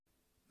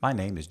My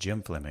name is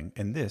Jim Fleming,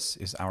 and this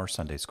is Our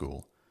Sunday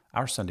School.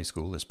 Our Sunday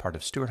School is part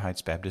of Stuart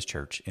Heights Baptist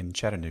Church in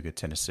Chattanooga,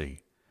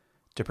 Tennessee.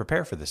 To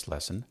prepare for this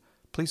lesson,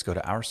 please go to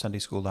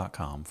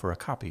OurSundaySchool.com for a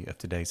copy of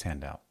today's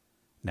handout.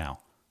 Now,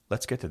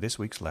 let's get to this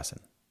week's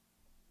lesson.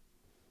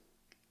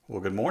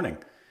 Well, good morning,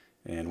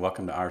 and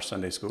welcome to Our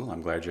Sunday School.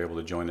 I'm glad you're able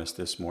to join us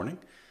this morning.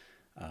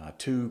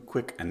 Two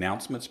quick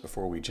announcements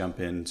before we jump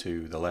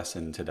into the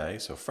lesson today.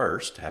 So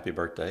first, happy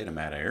birthday to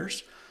Matt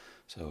Ayers.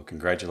 So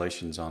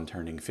congratulations on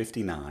turning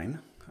 59.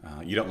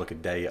 You don't look a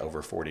day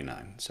over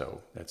 49,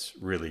 so that's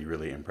really,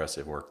 really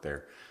impressive work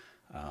there.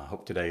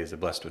 Hope today is a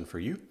blessed one for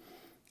you.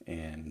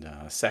 And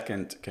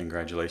second,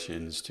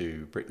 congratulations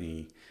to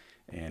Brittany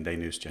and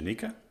Danus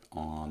Janika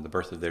on the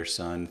birth of their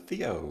son,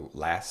 Theo,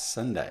 last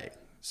Sunday.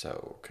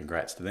 So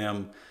congrats to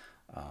them.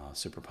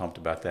 Super pumped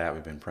about that.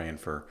 We've been praying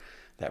for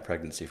that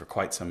pregnancy for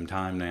quite some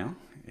time now,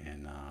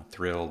 and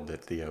thrilled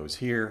that Theo is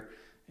here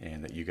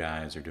and that you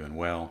guys are doing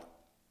well.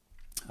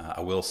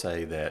 I will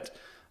say that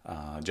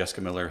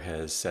Jessica Miller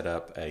has set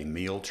up a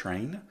meal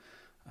train.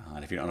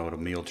 And if you don't know what a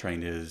meal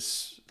train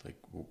is, like,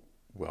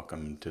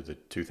 welcome to the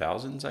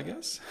 2000s, I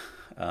guess.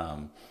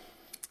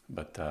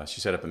 But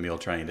she set up a meal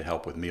train to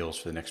help with meals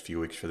for the next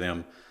few weeks for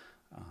them.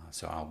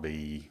 So I'll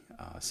be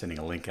sending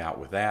a link out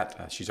with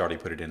that. She's already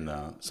put it in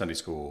the Sunday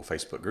School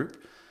Facebook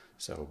group.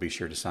 So be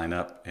sure to sign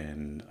up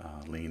and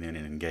lean in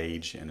and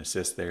engage and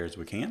assist there as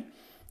we can.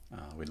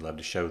 We'd love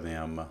to show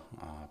them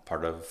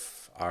part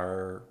of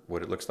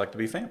what it looks like to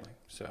be family.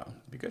 So it'll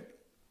be good.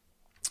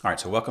 All right,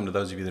 so welcome to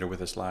those of you that are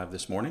with us live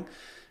this morning,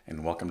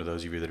 and welcome to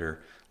those of you that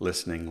are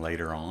listening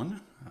later on.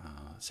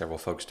 Several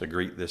folks to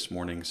greet this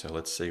morning. So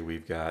let's see,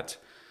 we've got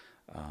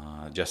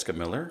Jessica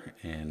Miller,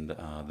 and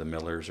the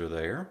Millers are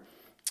there.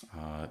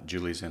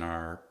 Julie's in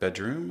our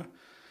bedroom.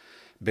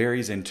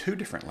 Barry's in two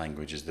different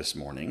languages this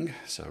morning.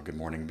 So good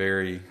morning,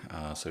 Barry.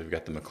 So we've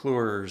got the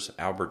McClures,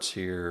 Albert's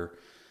here.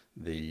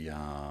 The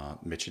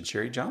Mitch and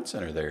Sherry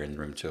Johnson are there in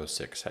room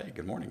 206. Hey,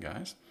 good morning,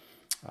 guys.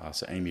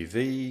 So Amy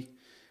V.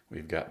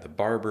 We've got the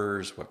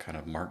Barbers. What kind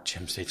of Mark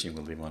Jim's teaching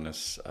will leave on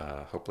us?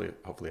 Hopefully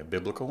a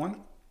biblical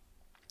one.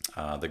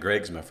 The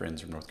Greggs, my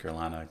friends from North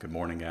Carolina. Good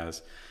morning,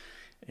 guys.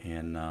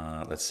 And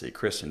let's see,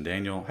 Chris and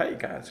Daniel. Hey,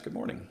 guys, good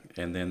morning.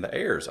 And then the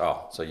Ayers.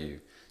 Oh, so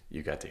you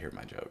got to hear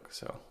my joke.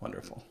 So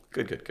wonderful.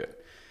 Good.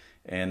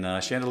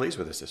 And Chandeli's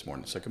with us this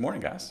morning. So good morning,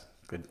 guys.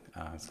 Good.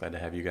 It's glad to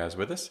have you guys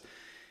with us.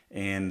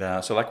 And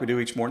so like we do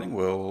each morning,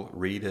 we'll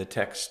read a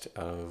text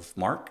of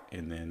Mark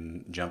and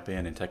then jump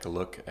in and take a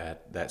look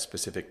at that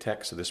specific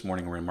text. So this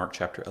morning we're in Mark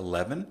chapter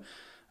 11.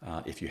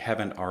 If you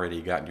haven't already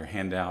gotten your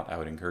handout, I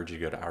would encourage you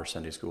to go to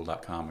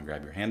OurSundaySchool.com and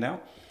grab your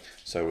handout.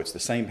 So it's the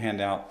same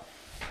handout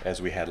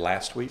as we had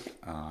last week.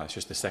 It's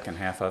just the second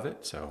half of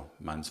it. So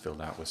mine's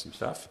filled out with some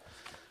stuff.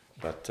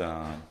 But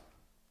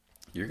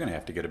you're going to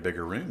have to get a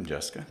bigger room,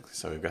 Jessica.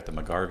 So we've got the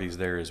McGarveys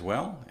there as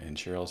well. And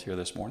Cheryl's here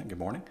this morning. Good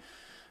morning.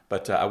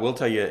 But I will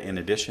tell you, in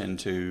addition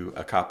to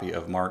a copy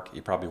of Mark,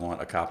 you probably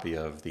want a copy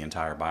of the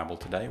entire Bible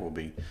today. We'll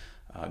be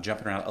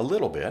jumping around a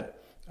little bit.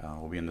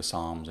 We'll be in the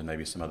Psalms and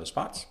maybe some other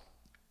spots.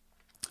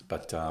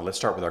 But let's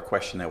start with our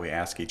question that we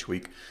ask each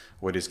week.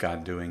 What is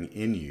God doing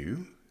in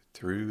you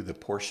through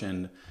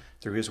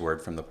His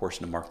Word from the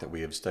portion of Mark that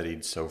we have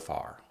studied so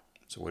far?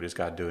 So what is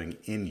God doing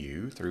in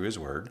you through His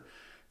Word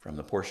from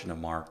the portion of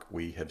Mark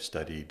we have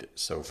studied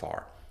so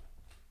far?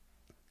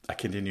 I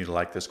continue to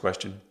like this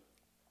question.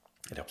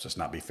 It helps us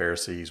not be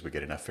Pharisees. We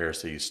get enough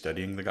Pharisees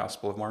studying the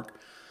Gospel of Mark.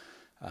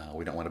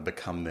 We don't want to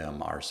become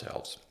them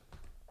ourselves.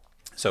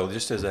 So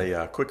just as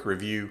a quick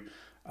review,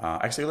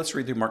 actually let's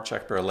read through Mark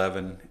chapter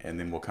 11, and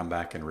then we'll come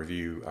back and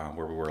review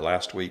where we were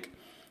last week.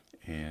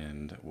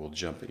 And we'll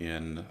jump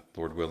in,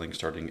 Lord willing,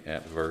 starting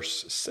at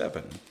verse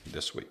 7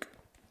 this week.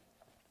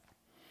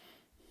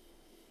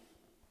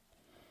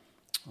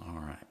 All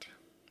right,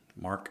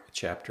 Mark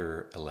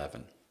chapter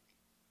 11.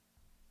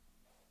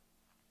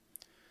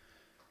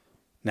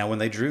 Now when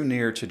they drew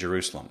near to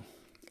Jerusalem,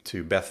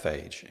 to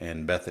Bethphage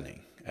and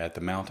Bethany, at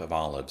the Mount of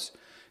Olives,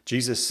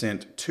 Jesus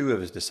sent two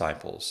of his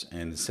disciples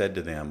and said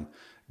to them,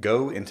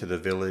 "Go into the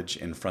village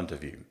in front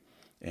of you,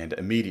 and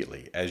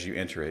immediately as you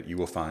enter it, you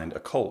will find a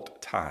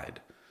colt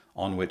tied,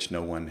 on which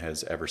no one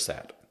has ever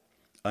sat.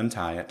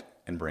 Untie it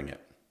and bring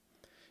it.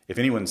 If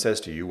anyone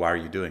says to you, 'Why are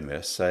you doing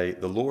this?' say,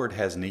 'The Lord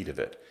has need of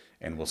it,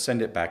 and will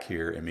send it back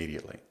here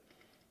immediately.'"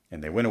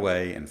 And they went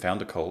away and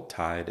found a colt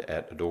tied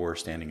at a door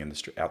standing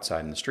outside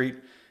in the street,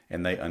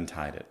 and they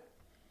untied it.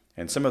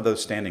 And some of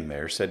those standing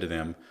there said to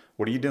them,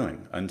 "What are you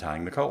doing,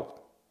 untying the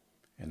colt?"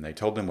 And they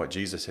told them what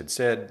Jesus had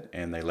said,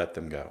 and they let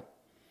them go.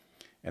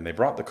 And they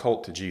brought the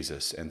colt to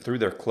Jesus and threw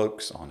their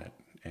cloaks on it,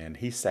 and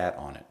he sat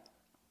on it.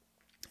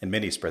 And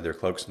many spread their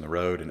cloaks on the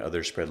road, and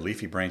others spread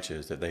leafy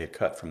branches that they had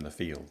cut from the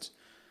fields.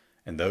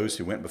 And those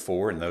who went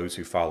before and those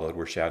who followed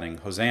were shouting,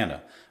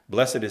 "Hosanna!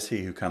 Blessed is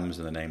he who comes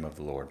in the name of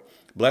the Lord.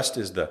 Blessed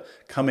is the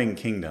coming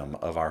kingdom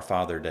of our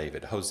father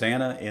David.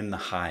 Hosanna in the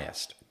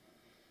highest."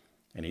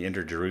 And he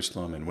entered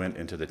Jerusalem and went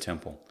into the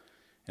temple.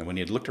 And when he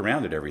had looked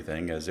around at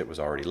everything, as it was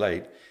already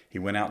late, he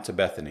went out to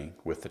Bethany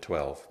with the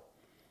 12.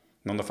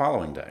 And on the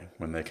following day,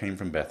 when they came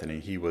from Bethany,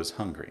 he was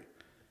hungry.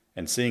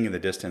 And seeing in the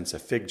distance a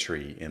fig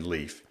tree in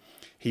leaf,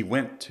 he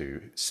went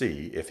to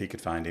see if he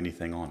could find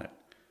anything on it.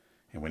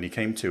 And when he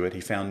came to it,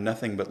 he found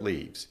nothing but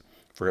leaves,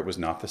 for it was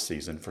not the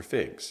season for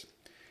figs.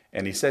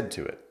 And he said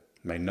to it,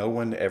 "May no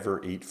one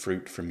ever eat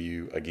fruit from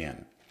you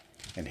again."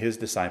 And his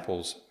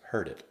disciples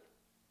heard it.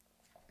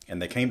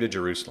 And they came to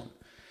Jerusalem.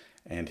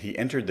 And he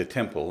entered the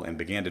temple and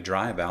began to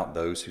drive out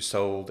those who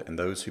sold and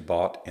those who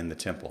bought in the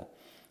temple.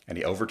 And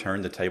he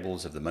overturned the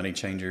tables of the money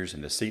changers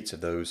and the seats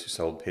of those who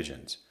sold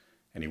pigeons.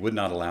 And he would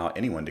not allow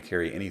anyone to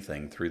carry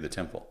anything through the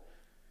temple.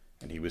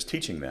 And he was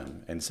teaching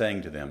them and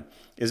saying to them,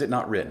 "Is it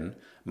not written,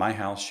 'My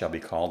house shall be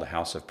called a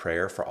house of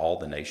prayer for all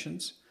the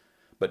nations'?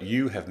 But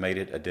you have made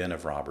it a den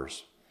of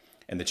robbers."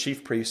 And the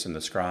chief priests and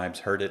the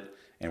scribes heard it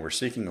and were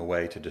seeking a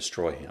way to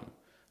destroy him,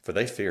 for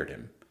they feared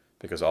him,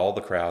 because all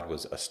the crowd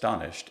was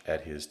astonished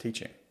at his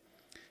teaching.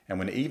 And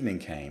when evening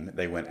came,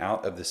 they went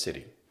out of the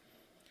city.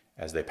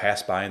 As they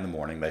passed by in the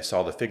morning, they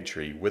saw the fig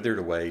tree withered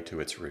away to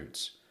its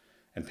roots.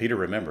 And Peter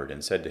remembered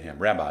and said to him,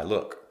 "Rabbi,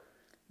 look,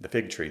 the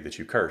fig tree that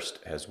you cursed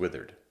has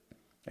withered."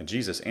 And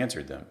Jesus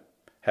answered them,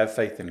 "Have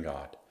faith in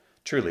God.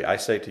 Truly, I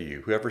say to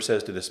you, whoever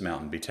says to this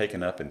mountain, 'Be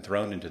taken up and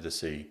thrown into the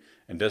sea,'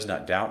 and does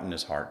not doubt in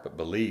his heart, but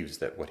believes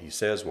that what he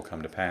says will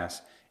come to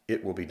pass,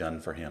 it will be done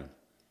for him.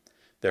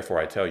 Therefore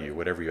I tell you,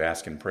 whatever you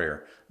ask in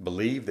prayer,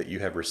 believe that you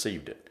have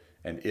received it,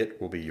 and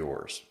it will be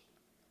yours.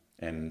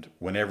 And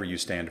whenever you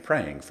stand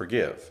praying,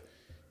 forgive,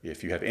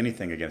 if you have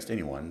anything against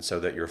anyone, so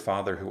that your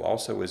Father who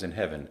also is in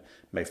heaven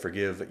may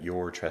forgive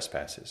your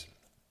trespasses."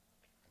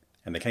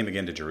 And they came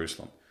again to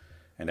Jerusalem.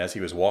 And as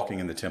he was walking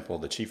in the temple,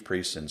 the chief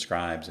priests and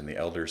scribes and the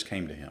elders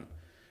came to him.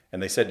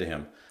 And they said to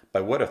him, "By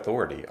what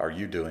authority are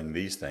you doing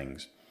these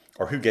things?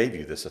 Or who gave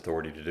you this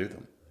authority to do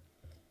them?"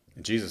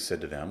 And Jesus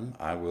said to them,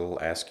 "I will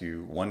ask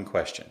you one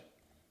question.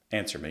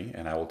 Answer me,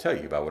 and I will tell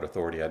you by what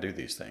authority I do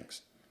these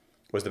things.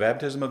 Was the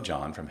baptism of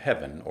John from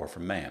heaven or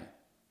from man?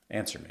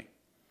 Answer me."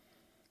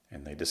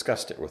 And they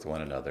discussed it with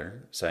one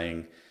another,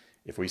 saying,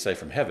 "If we say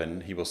from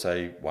heaven, he will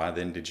say, 'Why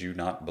then did you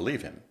not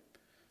believe him?'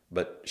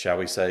 But shall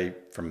we say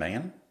from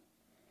man?"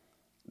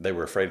 They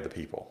were afraid of the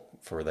people,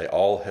 for they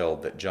all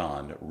held that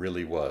John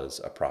really was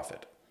a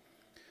prophet.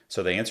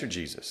 So they answered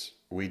Jesus,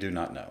 "We do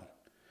not know."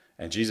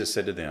 And Jesus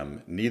said to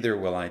them, "Neither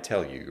will I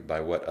tell you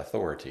by what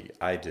authority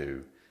I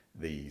do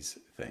these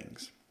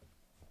things."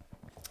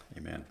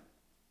 Amen.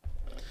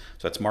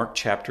 So that's Mark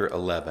chapter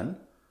 11.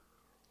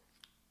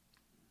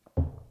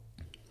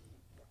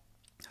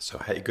 So,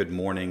 hey, good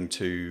morning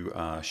to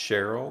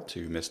Cheryl,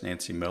 to Miss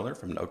Nancy Miller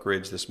from Oak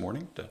Ridge this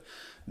morning, to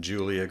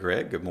Julia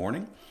Gregg, good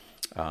morning.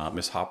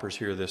 Miss Hopper's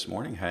here this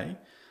morning, hey.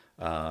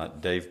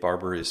 Dave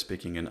Barber is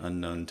speaking in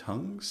unknown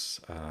tongues.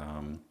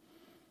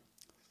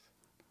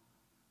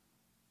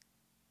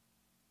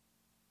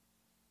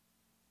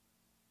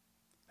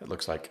 It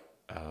looks like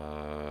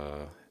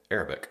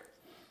Arabic.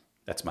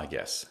 That's my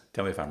guess.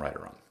 Tell me if I'm right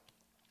or wrong.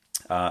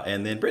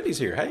 And then Brittany's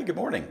here. Hey, good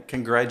morning.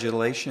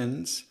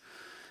 Congratulations.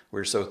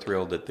 We're so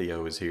thrilled that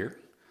Theo is here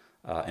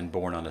and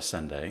born on a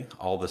Sunday.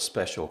 All the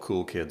special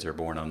cool kids are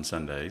born on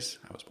Sundays.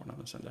 I was born on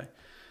a Sunday.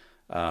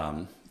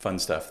 Fun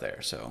stuff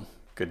there. So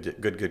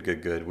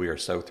good. We are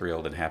so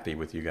thrilled and happy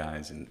with you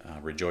guys and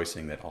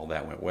rejoicing that all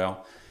that went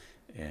well.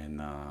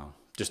 And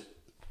just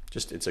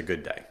it's a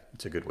good day.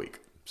 It's a good week.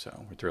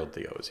 So we're thrilled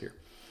Theo is here.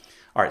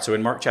 All right, so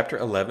in Mark chapter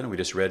 11, we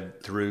just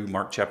read through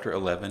Mark chapter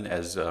 11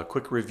 as a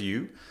quick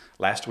review.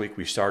 Last week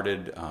we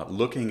started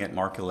looking at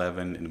Mark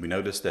 11, and we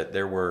noticed that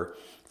there were,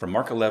 from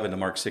Mark 11 to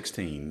Mark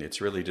 16, it's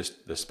really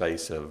just the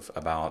space of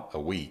about a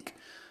week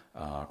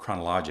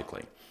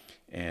chronologically.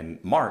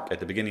 And Mark, at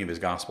the beginning of his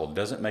gospel,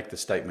 doesn't make the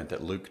statement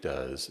that Luke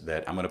does,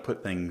 that I'm going to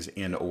put things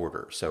in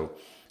order. So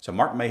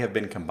Mark may have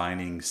been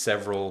combining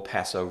several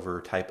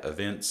Passover type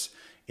events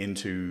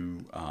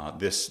into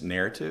this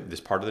narrative,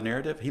 this part of the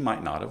narrative. He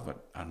might not have,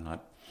 but I'm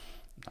not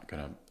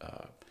going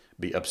to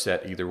be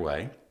upset either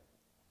way.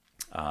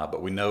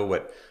 But we know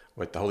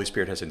what the Holy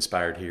Spirit has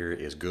inspired here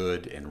is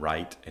good and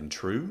right and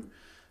true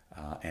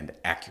and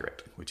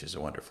accurate, which is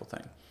a wonderful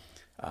thing.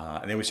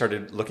 And then we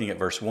started looking at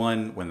verse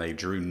 1, when they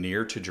drew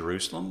near to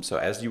Jerusalem. So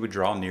as you would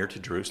draw near to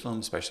Jerusalem,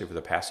 especially for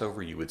the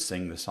Passover, you would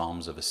sing the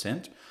Psalms of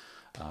Ascent.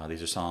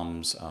 These are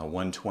Psalms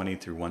 120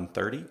 through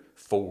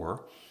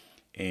 134.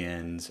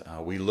 And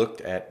we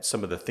looked at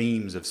some of the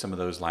themes of some of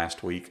those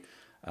last week,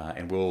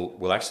 and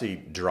we'll actually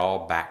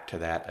draw back to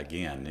that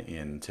again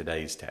in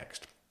today's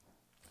text.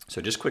 So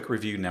just quick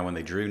review now. When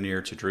they drew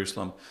near to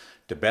Jerusalem,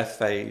 to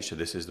Bethphage, so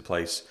this is the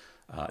place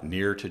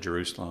near to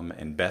Jerusalem,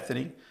 and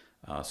Bethany.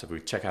 So if we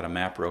check out a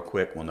map real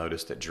quick, we'll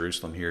notice that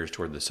Jerusalem here is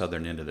toward the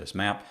southern end of this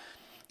map.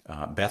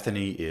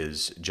 Bethany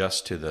is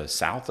just to the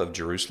south of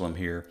Jerusalem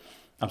here.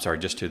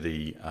 Just to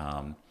the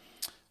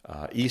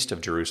east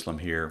of Jerusalem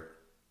here.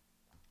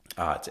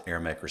 It's an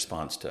Aramaic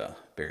response to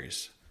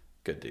Barry's.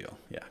 Good deal.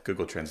 Yeah,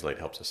 Google Translate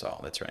helps us all.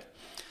 That's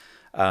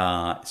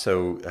right.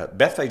 So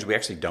Bethphage, we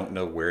actually don't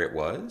know where it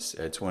was.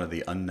 It's one of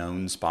the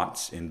unknown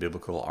spots in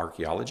biblical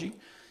archaeology.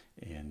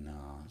 And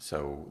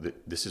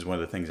this is one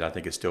of the things I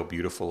think is still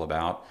beautiful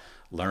about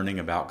learning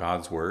about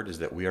God's Word, is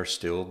that we are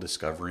still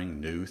discovering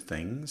new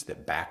things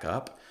that back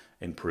up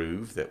and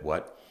prove that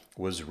what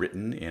was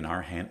written in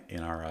our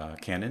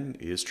canon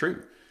is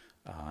true.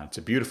 It's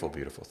a beautiful,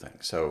 beautiful thing.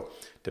 So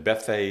to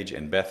Bethphage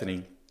and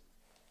Bethany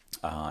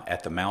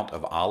at the Mount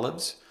of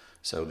Olives.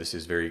 So this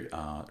is very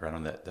right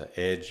on the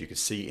edge. You can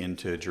see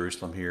into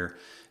Jerusalem here.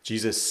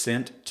 Jesus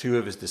sent two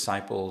of his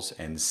disciples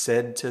and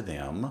said to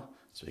them,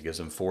 so he gives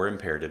them four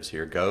imperatives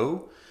here.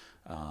 Go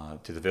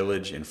to the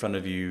village in front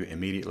of you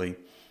immediately.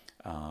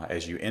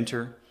 As you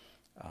enter,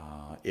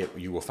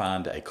 you will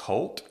find a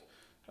colt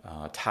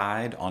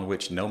tied on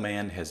which no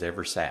man has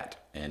ever sat.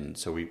 And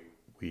so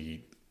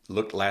we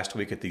looked last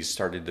week at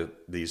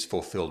these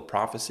fulfilled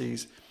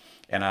prophecies.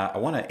 And I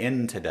want to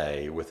end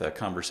today with a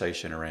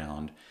conversation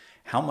around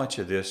how much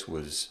of this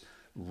was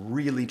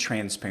really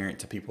transparent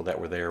to people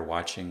that were there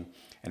watching,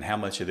 and how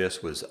much of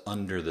this was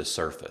under the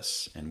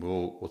surface. And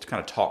we'll kind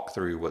of talk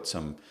through what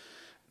some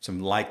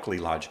likely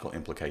logical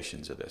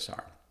implications of this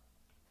are.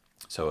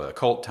 So a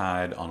colt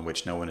tied on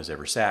which no one has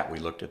ever sat. We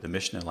looked at the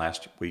Mishnah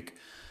last week.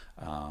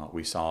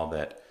 We saw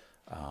that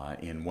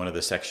in one of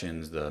the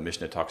sections, the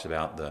Mishnah talks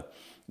about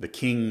the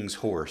king's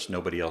horse.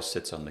 Nobody else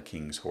sits on the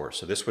king's horse.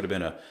 So this would have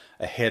been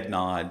a head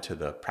nod to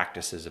the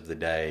practices of the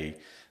day,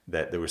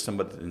 that there was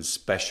something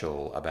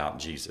special about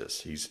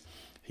Jesus.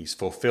 He's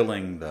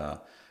fulfilling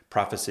the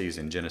prophecies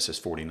in Genesis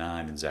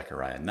 49 and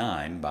Zechariah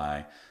 9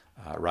 by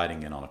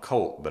riding in on a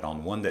colt, but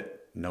on one that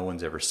no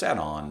one's ever sat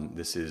on.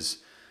 This is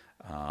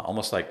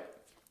almost like,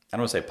 I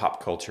don't want to say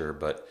pop culture,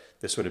 but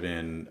this would have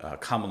been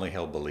commonly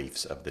held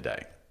beliefs of the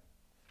day.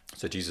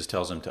 So Jesus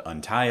tells them to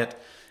untie it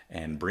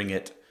and bring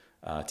it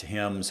to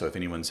him. So if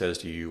anyone says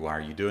to you, why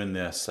are you doing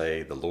this?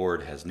 Say, the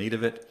Lord has need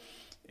of it,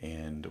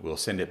 and we'll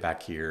send it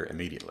back here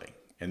immediately.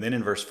 And then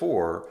in verse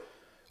 4,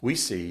 we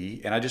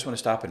see, and I just want to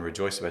stop and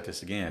rejoice about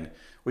this again,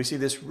 we see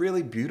this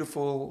really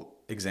beautiful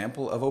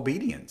example of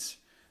obedience.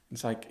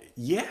 It's like,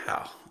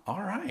 yeah,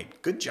 all right,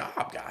 good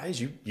job, guys.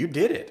 You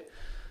did it.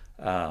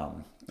 I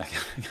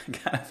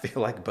kind of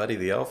feel like Buddy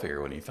the Elf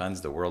here when he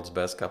finds the world's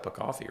best cup of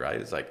coffee, right?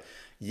 It's like,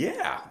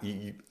 yeah,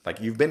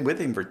 you've been with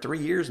him for 3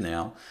 years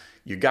now.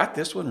 You got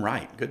this one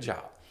right. Good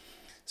job.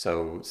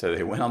 So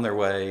they went on their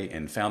way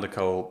and found a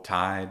colt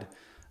tied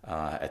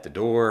at the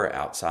door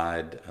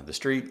outside the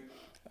street,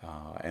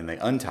 and they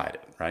untied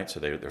it, right? So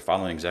they're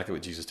following exactly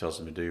what Jesus tells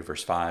them to do.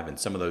 Verse 5, and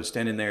some of those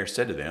standing there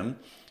said to them,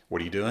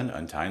 what are you doing?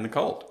 Untying the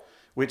colt.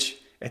 Which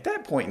at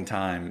that point in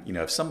time,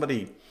 if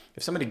somebody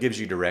gives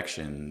you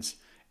directions,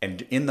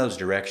 and in those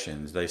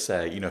directions they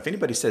say, if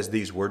anybody says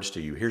these words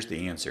to you, here's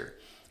the answer.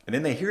 And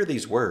then they hear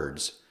these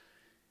words,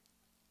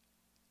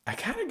 I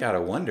kind of got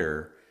to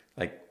wonder,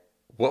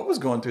 what was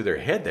going through their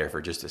head there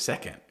for just a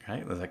second, right?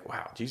 It was like,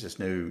 wow, Jesus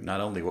knew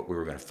not only what we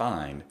were going to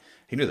find,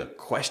 he knew the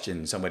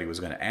question somebody was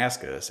going to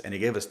ask us, and he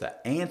gave us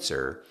the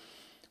answer.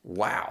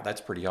 Wow,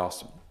 that's pretty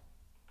awesome.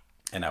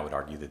 And I would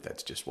argue that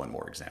that's just one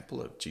more example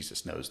of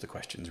Jesus knows the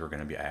questions we're going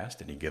to be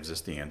asked, and he gives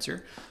us the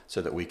answer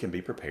so that we can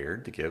be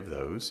prepared to give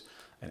those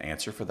an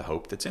answer for the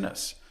hope that's in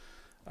us.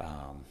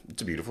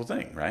 It's a beautiful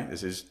thing, right?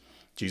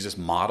 Jesus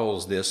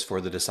models this for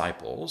the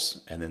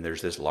disciples, and then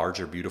there's this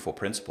larger, beautiful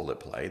principle at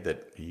play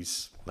that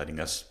he's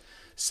letting us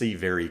see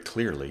very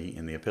clearly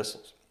in the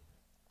epistles.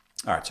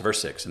 All right, so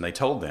verse 6, and they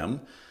told them,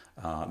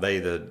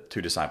 the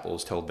two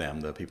disciples, told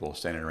them, the people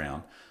standing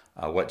around,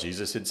 what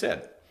Jesus had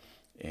said.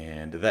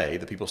 And they,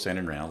 the people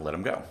standing around, let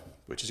him go,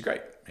 which is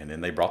great. And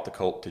then they brought the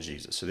colt to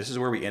Jesus. So this is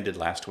where we ended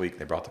last week.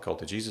 They brought the colt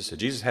to Jesus. So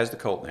Jesus has the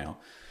colt now.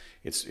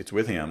 It's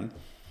with him.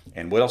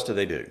 And what else did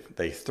they do?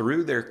 They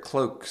threw their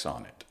cloaks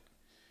on it.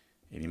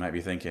 And you might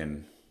be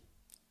thinking,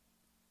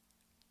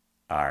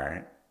 all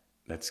right,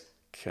 that's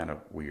kind of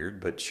weird,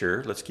 but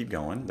sure, let's keep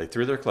going. They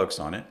threw their cloaks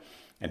on it,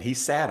 and he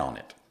sat on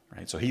it,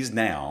 right? So he's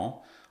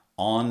now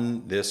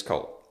on this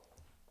colt.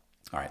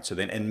 All right, so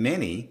then, and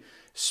many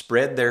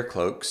spread their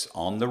cloaks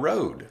on the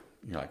road.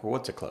 You're like, well,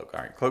 what's a cloak?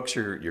 All right, cloak's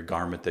your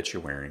garment that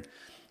you're wearing.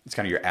 It's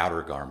kind of your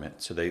outer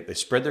garment. So they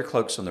spread their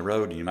cloaks on the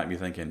road, and you might be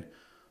thinking,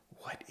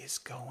 what is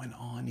going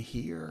on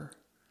here?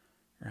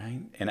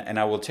 Right? And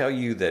I will tell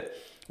you that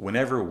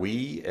whenever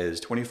we as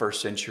 21st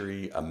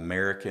century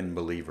American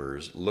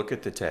believers look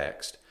at the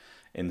text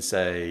and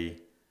say,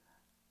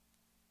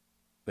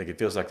 it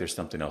feels like there's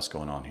something else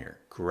going on here.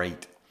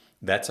 Great.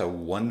 That's a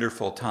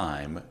wonderful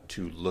time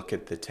to look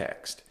at the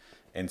text,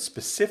 and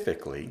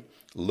specifically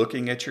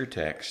looking at your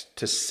text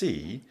to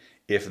see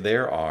if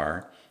there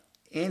are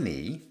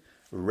any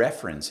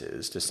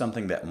references to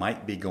something that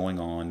might be going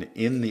on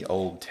in the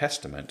Old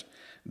Testament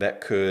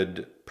that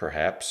could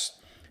perhaps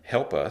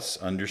help us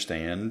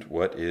understand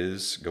what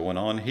is going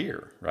on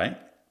here, right?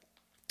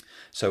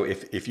 So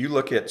if you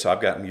look at,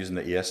 I'm using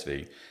the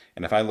ESV,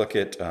 and if I look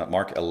at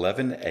Mark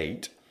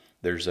 11:8,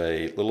 there's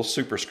a little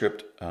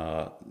superscript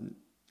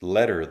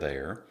letter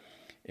there,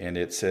 and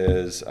it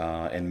says,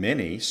 and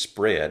many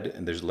spread,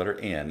 and there's a letter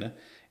N,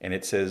 and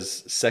it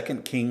says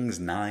 2 Kings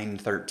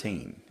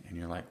 9:13. And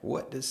you're like,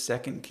 what does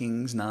 2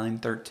 Kings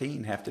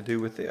 9:13 have to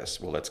do with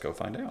this? Well, let's go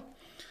find out.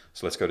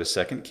 So let's go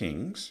to 2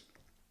 Kings,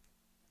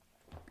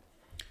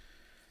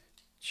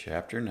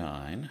 chapter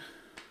 9.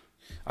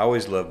 I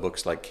always love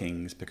books like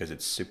Kings because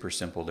it's super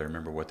simple to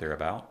remember what they're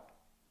about.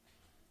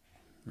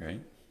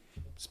 Right?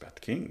 It's about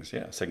the kings,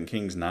 yeah. 2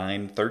 Kings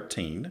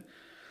 9:13.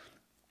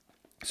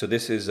 So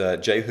this is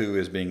Jehu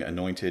is being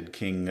anointed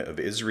king of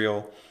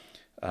Israel.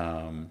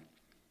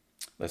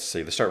 Let's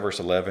see, let's start verse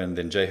 11.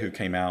 Then Jehu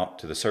came out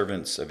to the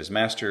servants of his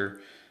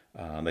master.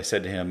 They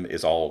said to him,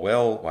 "Is all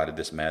well? Why did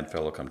this mad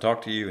fellow come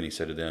talk to you?" And he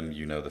said to them,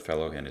 "You know the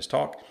fellow and his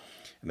talk."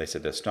 And they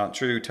said, "That's not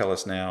true. Tell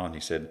us now." And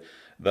he said,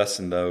 Thus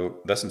and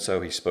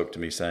so he spoke to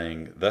me,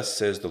 saying, Thus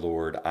says the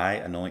Lord, I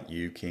anoint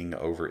you king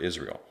over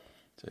Israel."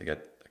 So you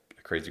got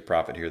a crazy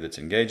prophet here that's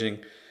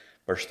engaging.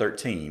 Verse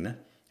 13,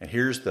 and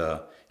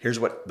here's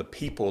what the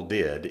people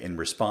did in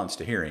response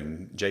to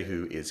hearing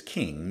Jehu is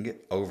king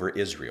over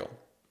Israel.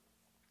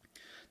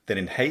 "Then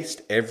in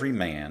haste every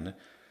man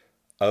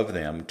of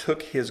them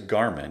took his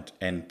garment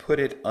and put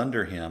it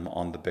under him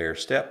on the bare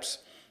steps.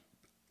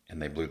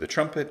 And they blew the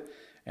trumpet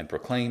and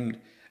proclaimed,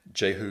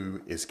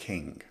 Jehu is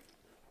king."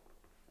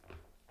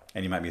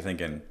 And you might be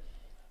thinking,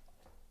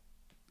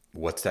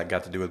 what's that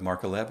got to do with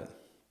Mark 11?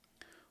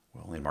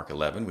 Well, in Mark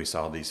 11, we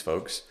saw these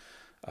folks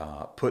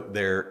put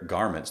their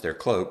garments, their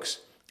cloaks,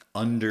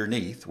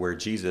 underneath where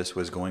Jesus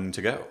was going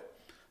to go.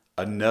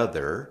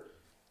 Another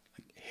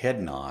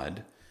head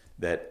nod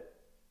that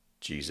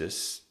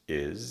Jesus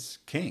is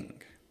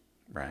king,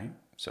 right?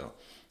 So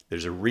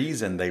there's a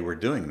reason they were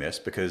doing this,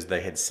 because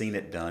they had seen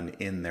it done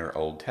in their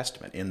Old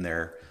Testament, in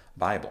their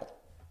Bible.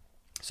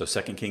 So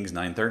 2 Kings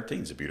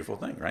 9:13 is a beautiful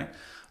thing, right?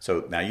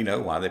 So now you know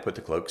why they put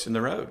the cloaks in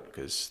the road,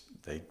 because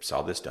they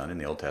saw this done in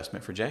the Old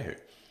Testament for Jehu.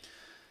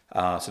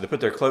 So they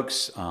put their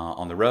cloaks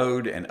on the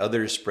road, and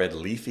others spread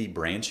leafy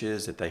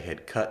branches that they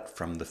had cut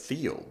from the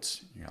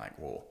fields. You're like,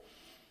 well,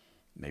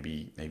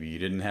 maybe you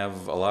didn't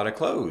have a lot of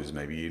clothes.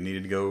 Maybe you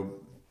needed to go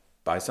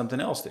buy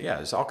something else. Yeah,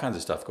 there's all kinds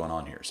of stuff going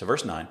on here. So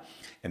verse 9,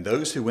 and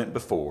those who went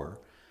before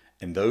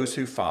and those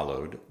who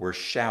followed were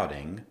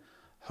shouting,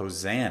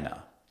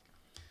 Hosanna.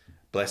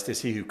 Blessed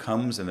is he who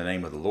comes in the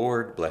name of the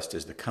Lord. Blessed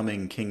is the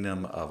coming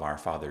kingdom of our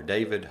father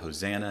David.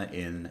 Hosanna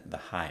in the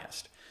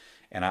highest.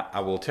 And I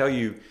will tell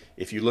you,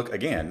 if you look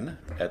again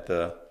at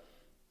the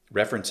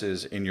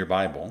references in your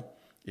Bible,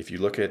 if you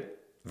look at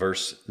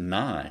verse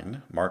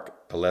 9,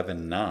 Mark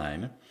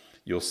 11:9,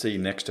 you'll see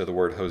next to the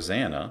word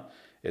Hosanna,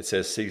 it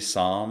says, see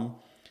Psalm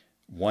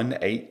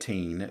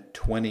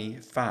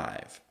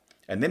 118:25.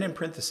 And then in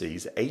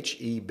parentheses,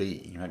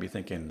 H-E-B. You might be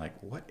thinking,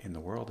 like, what in the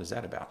world is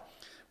that about?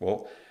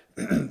 Well,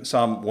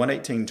 Psalm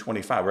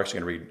 118:25, we're actually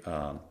going to read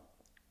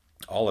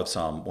all of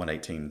Psalm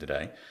 118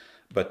 today.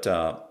 But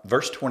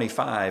verse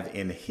 25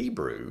 in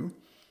Hebrew,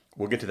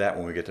 we'll get to that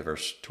when we get to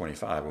verse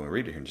 25, when we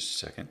read it here in just a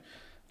second.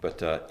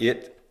 But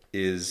it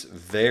is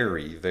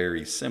very,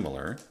 very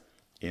similar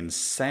in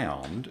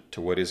sound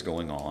to what is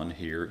going on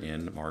here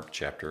in Mark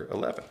chapter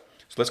 11.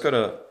 So let's go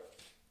to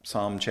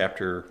Psalm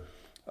chapter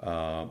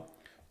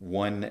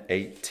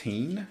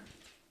 118.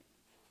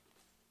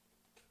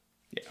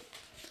 Yeah,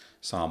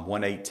 Psalm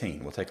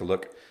 118. We'll take a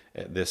look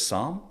at this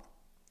psalm.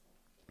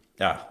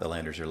 The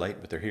Landers are late,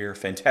 but they're here.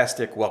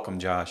 Fantastic. Welcome,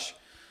 Josh.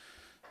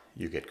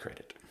 You get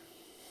credit.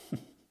 All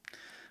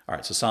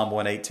right, so Psalm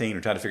 118.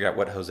 We're trying to figure out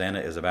what Hosanna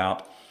is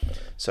about.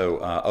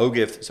 So, I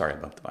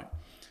bumped the mic.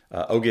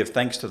 O give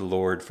thanks to the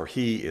Lord, for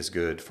he is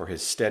good, for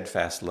his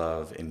steadfast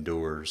love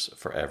endures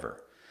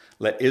forever.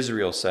 Let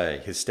Israel say,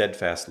 his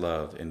steadfast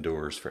love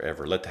endures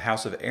forever. Let the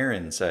house of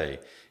Aaron say,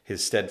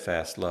 his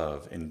steadfast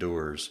love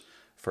endures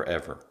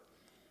forever.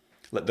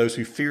 Let those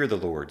who fear the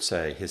Lord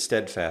say, his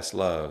steadfast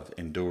love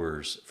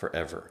endures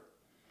forever.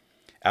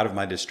 Out of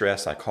my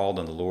distress I called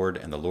on the Lord,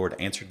 and the Lord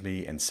answered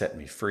me and set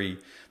me free.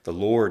 The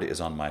Lord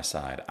is on my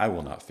side. I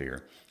will not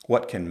fear.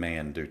 What can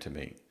man do to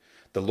me?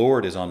 The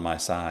Lord is on my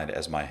side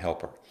as my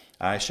helper.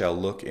 I shall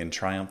look in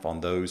triumph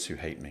on those who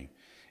hate me.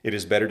 It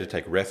is better to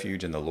take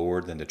refuge in the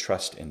Lord than to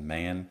trust in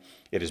man.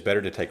 It is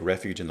better to take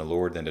refuge in the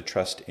Lord than to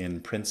trust in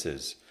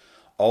princes.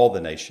 All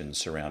the nations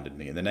surrounded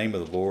me. In the name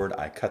of the Lord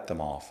I cut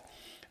them off.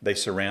 They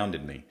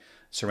surrounded me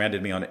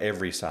on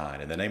every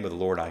side. In the name of the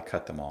Lord I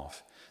cut them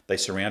off. They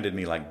surrounded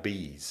me like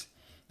bees.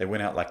 They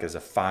went out like as a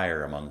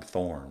fire among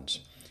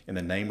thorns. In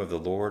the name of the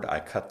Lord I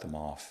cut them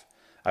off.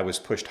 I was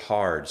pushed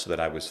hard so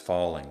that I was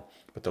falling,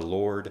 but the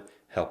Lord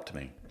helped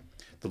me.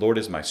 The Lord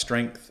is my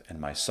strength and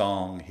my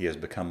song. He has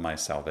become my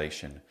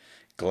salvation.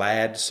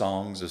 Glad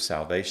songs of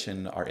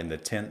salvation are in the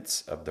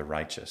tents of the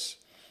righteous.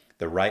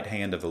 The right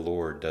hand of the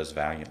Lord does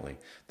valiantly.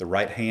 The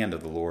right hand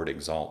of the Lord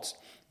exalts.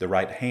 The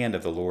right hand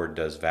of the Lord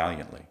does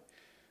valiantly.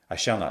 I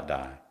shall not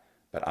die,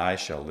 but I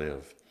shall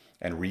live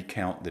and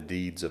recount the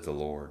deeds of the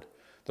Lord.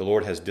 The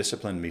Lord has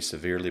disciplined me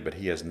severely, but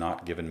he has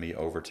not given me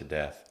over to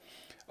death.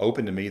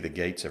 Open to me the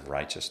gates of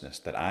righteousness,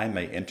 that I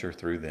may enter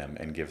through them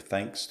and give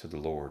thanks to the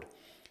Lord.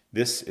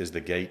 This is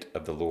the gate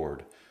of the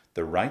Lord.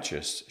 The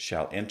righteous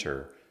shall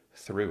enter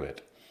through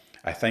it.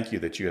 I thank you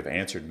that you have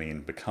answered me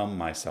and become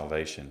my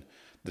salvation.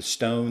 The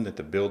stone that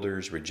the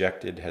builders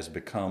rejected has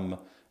become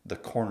the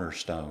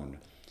cornerstone.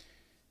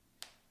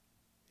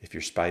 If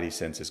your spidey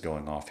sense is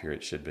going off here,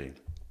 it should be.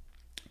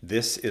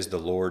 This is the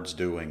Lord's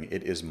doing.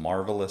 It is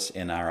marvelous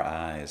in our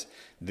eyes.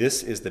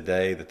 This is the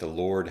day that the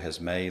Lord has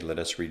made. Let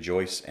us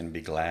rejoice and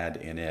be glad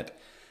in it.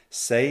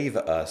 Save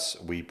us,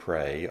 we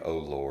pray, O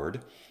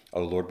Lord.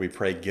 O Lord, we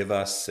pray, give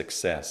us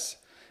success.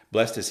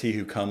 Blessed is he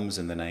who comes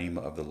in the name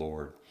of the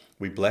Lord.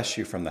 We bless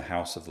you from the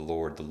house of the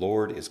Lord. The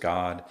Lord is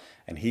God,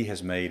 and he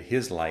has made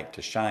his light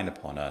to shine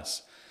upon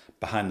us.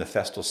 Behind the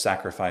festal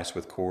sacrifice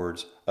with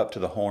cords, up to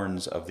the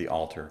horns of the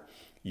altar.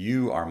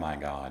 You are my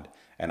God,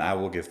 and I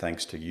will give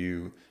thanks to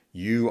you.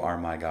 You are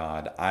my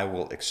God, I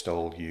will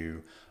extol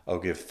you. Oh,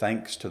 give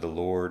thanks to the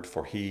Lord,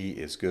 for he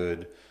is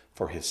good,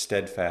 for his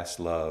steadfast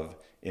love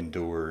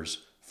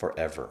endures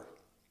forever.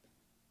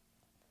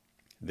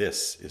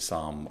 This is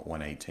Psalm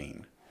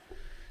 118.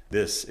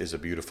 This is a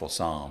beautiful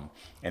psalm.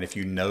 And if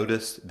you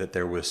notice that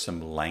there was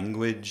some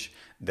language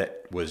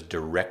that was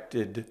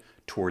directed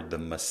toward the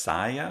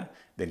Messiah,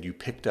 then you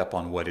picked up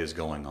on what is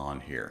going on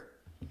here.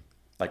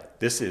 Like,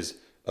 this is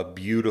a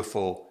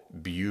beautiful,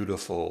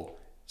 beautiful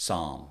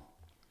psalm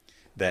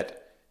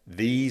that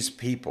these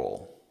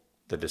people,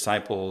 the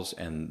disciples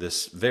and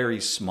this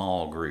very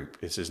small group,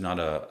 this is not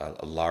a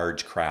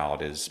large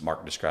crowd as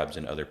Mark describes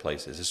in other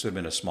places. This would have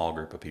been a small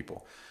group of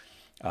people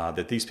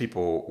that these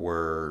people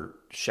were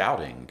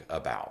shouting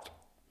about.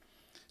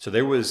 So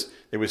there was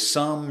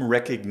some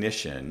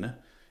recognition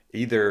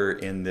either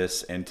in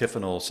this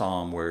antiphonal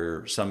psalm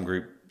where some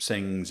group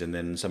sings and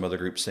then some other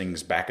group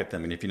sings back at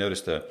them. And if you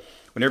notice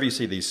whenever you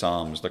see these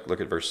psalms,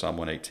 look at verse Psalm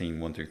 118,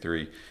 1 through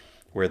 3,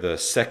 where the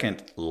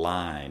second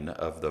line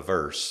of the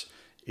verse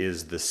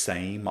is the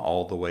same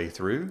all the way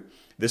through.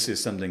 This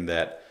is something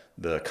that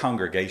the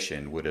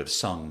congregation would have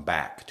sung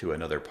back to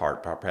another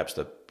part, perhaps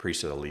the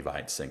priest or the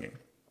Levite singing.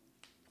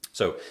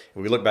 So if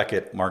we look back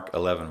at Mark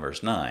 11,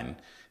 verse 9, it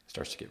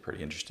starts to get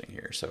pretty interesting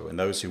here. So, and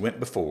those who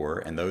went before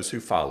and those who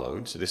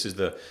followed. So these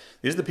are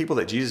the people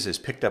that Jesus has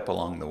picked up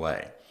along the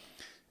way.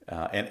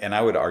 And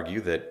I would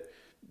argue that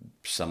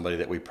somebody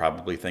that we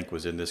probably think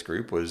was in this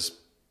group was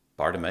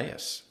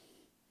Bartimaeus,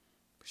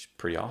 which is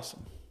pretty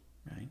awesome,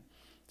 right?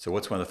 So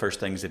what's one of the first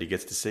things that he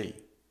gets to see?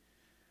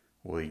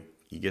 Well,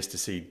 he gets to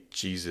see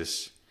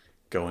Jesus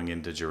going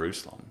into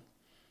Jerusalem,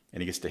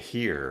 and he gets to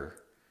hear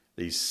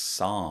these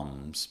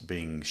psalms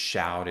being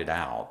shouted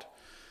out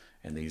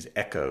and these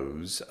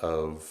echoes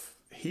of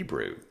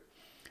Hebrew.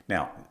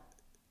 Now,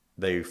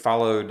 they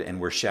followed and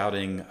were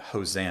shouting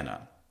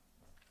Hosanna.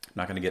 I'm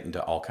not going to get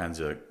into all kinds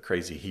of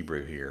crazy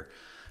Hebrew here,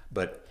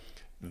 but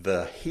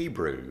the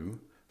Hebrew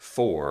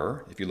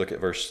for, if you look at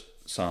verse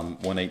Psalm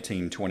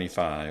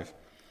 118:25,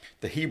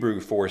 the Hebrew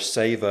for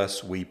save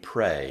us, we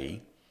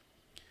pray,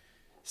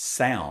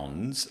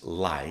 sounds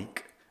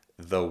like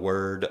the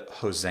word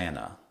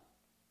Hosanna.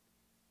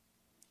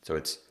 So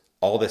it's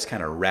all this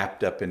kind of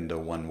wrapped up into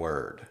one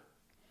word.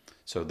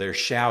 So they're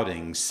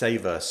shouting,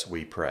 save us,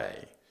 we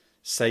pray.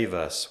 Save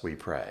us, we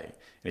pray.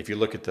 And if you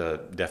look at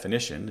the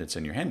definition, it's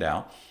in your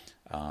handout,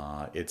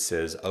 it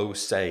says, oh,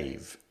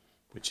 save,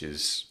 which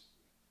is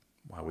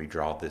why we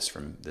draw this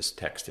from this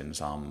text in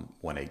Psalm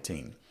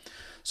 118.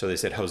 So they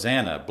said,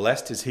 Hosanna,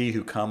 blessed is he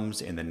who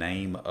comes in the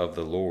name of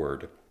the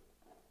Lord.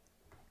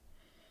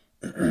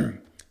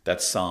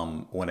 That's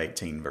Psalm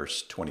 118,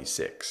 verse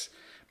 26.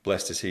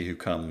 Blessed is he who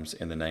comes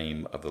in the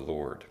name of the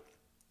Lord.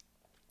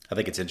 I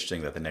think it's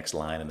interesting that the next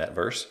line in that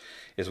verse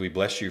is, we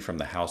bless you from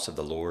the house of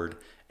the Lord.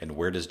 And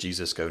where does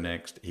Jesus go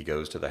next? He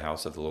goes to the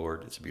house of the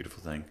Lord. It's a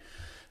beautiful thing.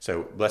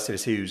 So blessed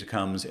is he who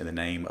comes in the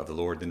name of the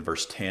Lord. Then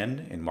verse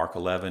 10 in Mark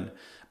 11,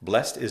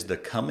 blessed is the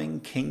coming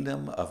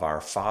kingdom of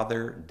our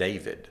father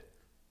David.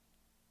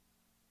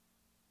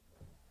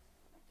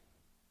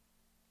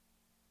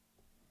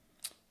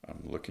 I'm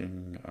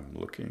looking.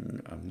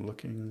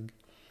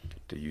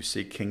 Do you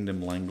see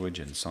kingdom language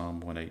in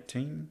Psalm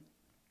 118?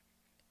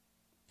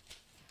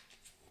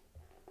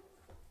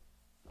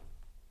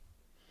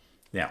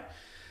 Now,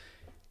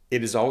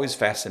 it has always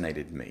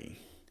fascinated me,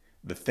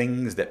 the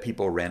things that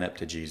people ran up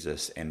to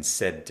Jesus and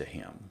said to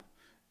him.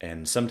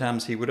 And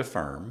sometimes he would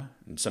affirm,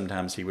 and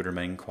sometimes he would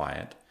remain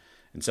quiet,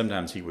 and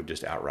sometimes he would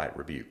just outright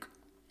rebuke.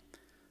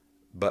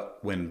 But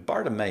when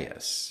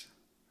Bartimaeus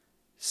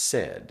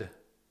said,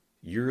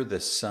 you're the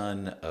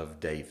son of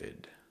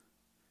David,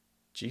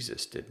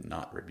 Jesus did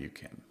not rebuke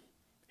him.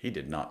 He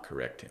did not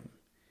correct him.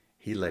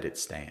 He let it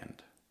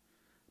stand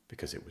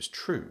because it was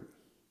true.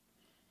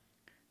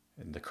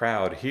 And the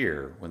crowd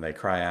here, when they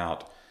cry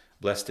out,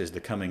 blessed is the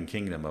coming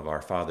kingdom of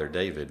our father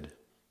David,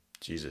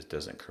 Jesus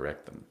doesn't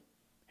correct them.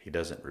 He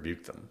doesn't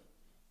rebuke them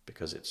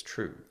because it's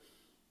true.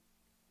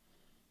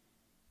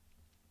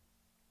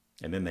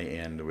 And then they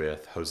end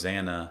with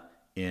Hosanna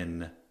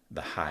in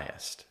the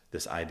highest.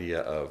 This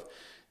idea of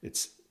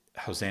it's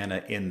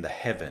Hosanna in the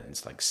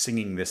heavens, like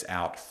singing this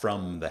out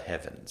from the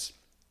heavens.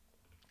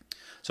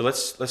 So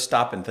let's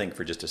stop and think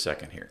for just a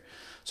second here.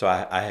 So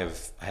I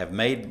have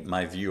made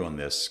my view on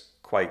this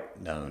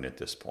quite known at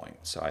this point.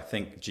 So I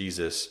think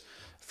Jesus,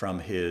 from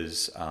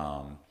his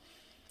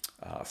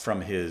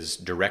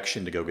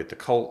direction to go get the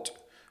colt,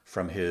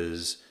 from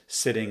his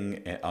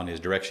sitting on his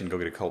direction, go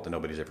get a colt that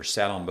nobody's ever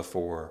sat on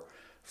before,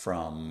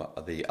 from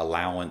the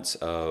allowance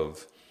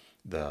of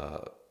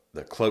the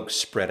cloak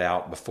spread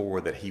out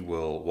before that he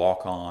will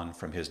walk on,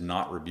 from his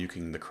not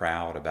rebuking the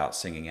crowd about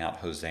singing out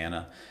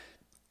Hosanna,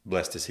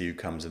 blessed is he who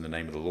comes in the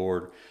name of the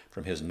Lord,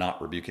 from his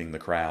not rebuking the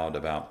crowd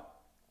about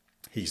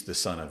he's the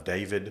son of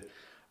David.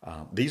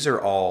 These are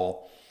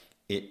all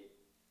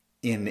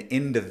in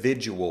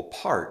individual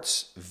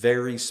parts,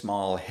 very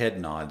small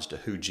head nods to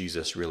who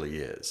Jesus really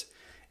is.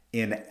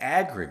 In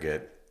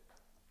aggregate,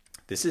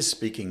 this is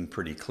speaking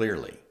pretty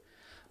clearly.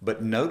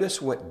 But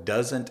notice what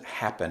doesn't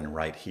happen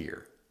right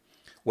here.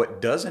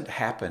 What doesn't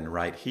happen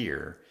right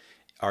here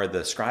are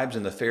the scribes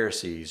and the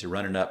Pharisees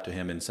running up to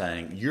him and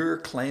saying, "You're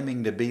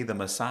claiming to be the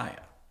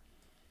Messiah."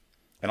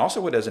 And also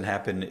what doesn't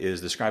happen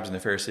is the scribes and the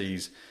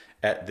Pharisees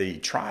at the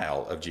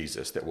trial of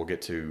Jesus that we'll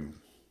get to,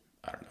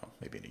 I don't know,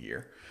 maybe in a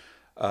year.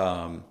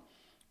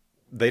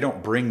 They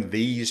don't bring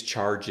these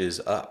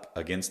charges up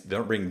against, they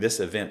don't bring this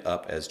event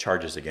up as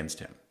charges against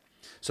him.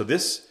 So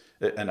this,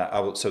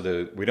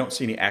 we don't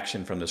see any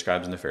action from the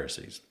scribes and the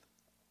Pharisees.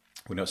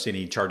 We don't see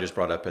any charges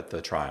brought up at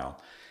the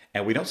trial.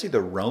 And we don't see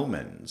the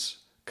Romans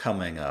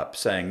coming up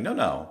saying,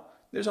 no,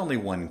 there's only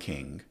one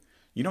king.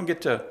 You don't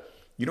get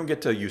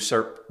to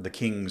usurp the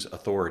king's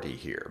authority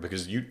here,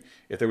 because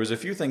if there was a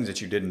few things that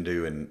you didn't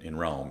do in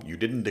Rome, you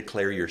didn't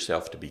declare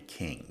yourself to be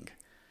king.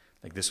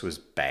 Like, this was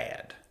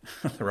bad.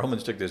 The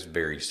Romans took this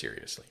very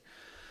seriously.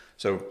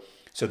 So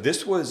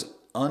this was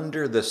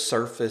under the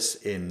surface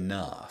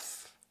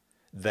enough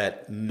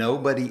that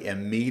nobody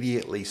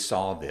immediately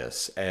saw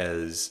this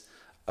as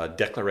a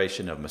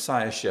declaration of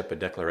messiahship, a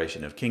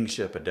declaration of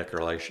kingship, a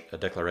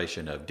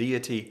declaration of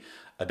deity,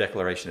 a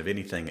declaration of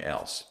anything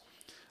else.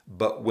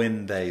 But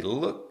when they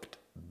looked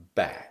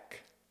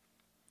back,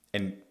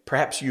 and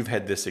perhaps you've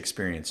had this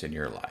experience in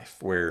your life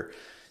where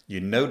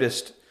you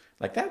noticed,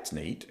 like, that's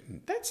neat,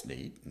 and that's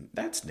neat, and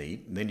that's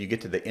neat. And then you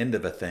get to the end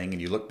of a thing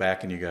and you look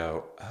back and you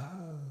go,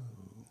 oh,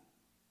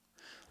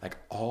 like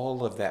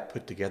all of that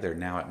put together,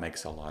 now it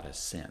makes a lot of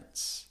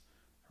sense,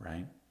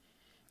 right?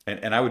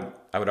 And I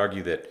would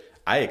argue that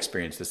I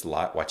experience this a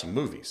lot watching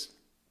movies,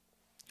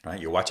 right?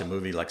 You watch a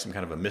movie like some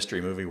kind of a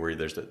mystery movie where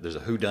there's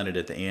a whodunit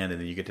at the end, and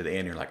then you get to the end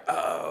and you're like,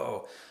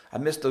 oh, I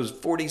missed those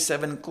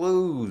 47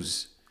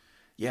 clues.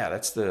 Yeah,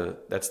 that's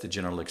the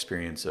general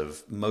experience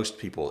of most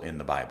people in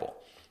the Bible,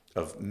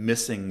 of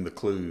missing the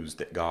clues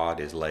that God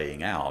is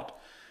laying out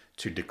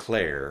to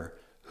declare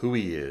who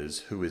he is,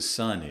 who his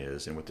son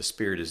is, and what the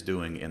Spirit is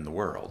doing in the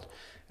world.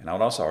 And I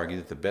would also argue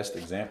that the best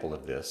example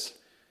of this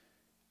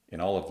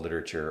in all of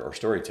literature or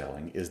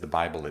storytelling is the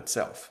Bible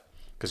itself.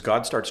 Because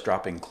God starts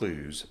dropping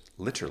clues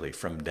literally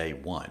from day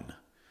one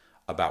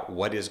about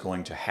what is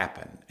going to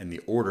happen and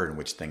the order in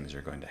which things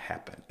are going to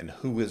happen and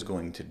who is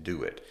going to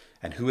do it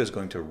and who is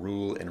going to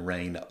rule and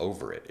reign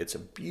over it. It's a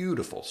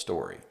beautiful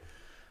story.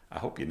 I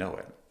hope you know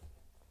it.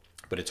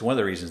 But it's one of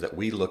the reasons that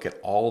we look at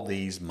all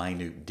these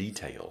minute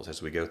details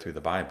as we go through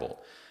the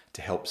Bible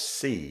to help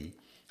see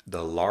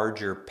the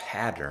larger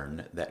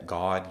pattern that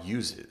God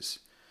uses,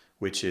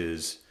 which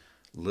is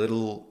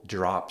little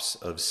drops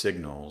of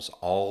signals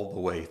all the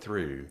way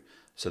through,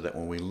 so that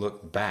when we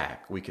look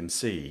back, we can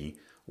see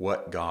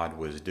what God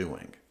was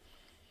doing.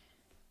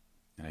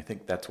 And I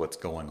think that's what's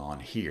going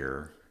on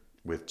here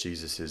with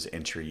Jesus'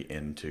 entry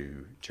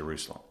into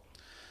Jerusalem.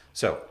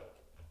 So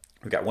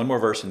we've got one more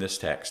verse in this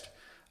text,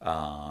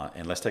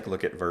 and let's take a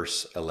look at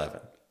verse 11.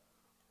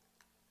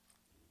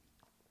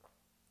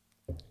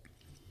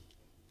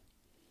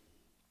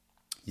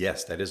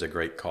 Yes, that is a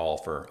great call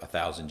for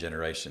 1,000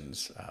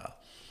 generations.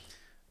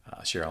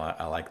 Cheryl,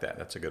 I like that.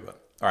 That's a good one.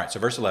 All right, so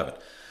verse 11.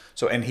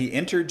 So, and he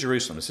entered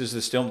Jerusalem. This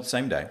is still the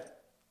same day.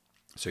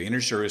 So he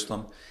enters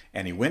Jerusalem,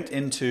 and he went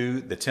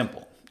into the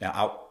temple.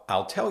 Now,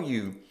 I'll tell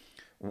you,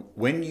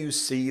 when you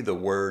see the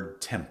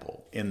word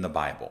temple in the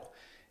Bible,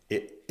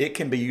 it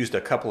can be used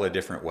a couple of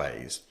different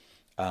ways.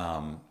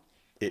 And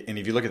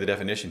if you look at the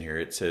definition here,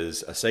 it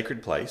says a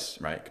sacred place,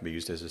 right? It can be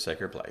used as a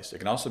sacred place. It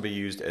can also be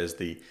used as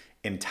the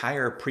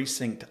entire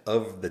precinct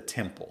of the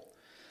temple.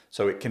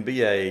 So it can be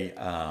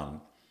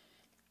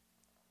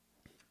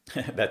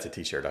that's a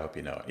t-shirt. I hope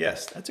you know it.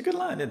 Yes, that's a good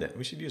line, isn't it?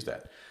 We should use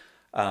that.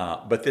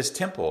 But this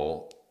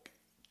temple,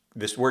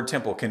 this word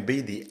temple, can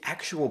be the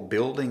actual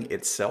building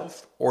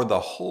itself or the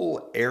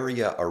whole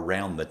area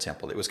around the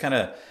temple. It was kind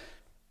of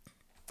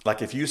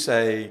like if you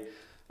say,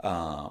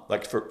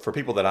 like for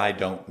people that I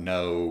don't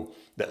know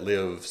that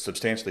live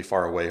substantially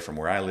far away from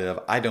where I live,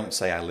 I don't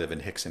say I live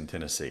in Hickson,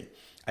 Tennessee.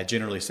 I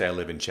generally say I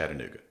live in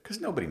Chattanooga, because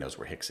nobody knows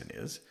where Hickson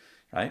is,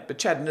 right? But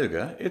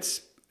Chattanooga,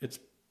 it's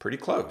pretty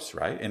close,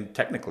 right? And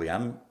technically,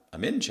 I'm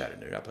in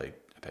Chattanooga. I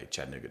pay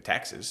Chattanooga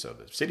taxes, so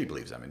the city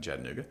believes I'm in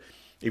Chattanooga,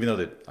 even though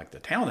the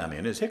town I'm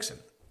in is Hickson.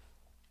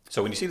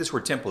 So when you see this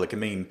word temple, it can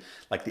mean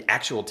like the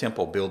actual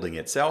temple building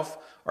itself,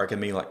 or it can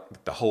mean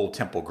like the whole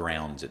temple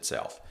grounds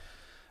itself.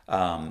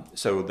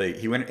 So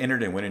he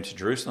entered and went into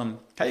Jerusalem.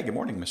 Hey, good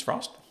morning, Miss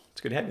Frost.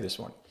 It's good to have you this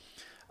morning.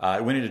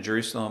 He went into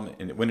Jerusalem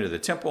and went into the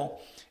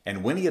temple,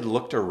 and when he had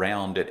looked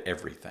around at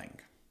everything.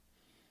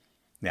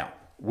 Now,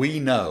 we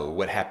know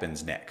what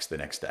happens next, the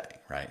next day,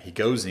 right? He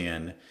goes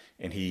in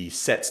and he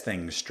sets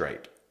things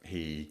straight.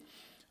 We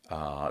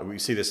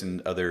see this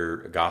in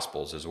other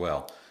gospels as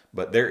well.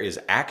 But there is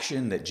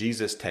action that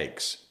Jesus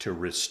takes to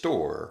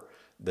restore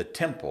the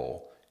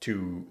temple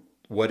to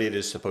what it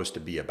is supposed to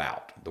be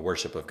about, the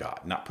worship of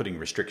God, not putting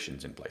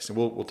restrictions in place. And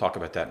we'll talk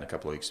about that in a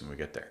couple of weeks when we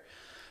get there.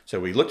 So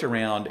we looked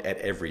around at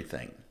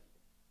everything.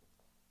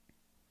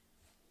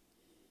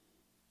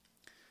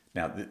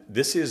 Now,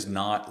 this is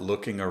not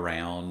looking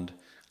around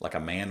like a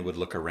man would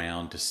look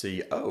around to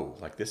see,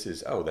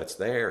 that's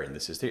there, and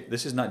this is there.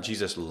 This is not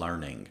Jesus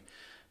learning.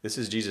 This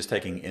is Jesus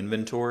taking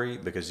inventory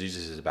because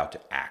Jesus is about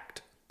to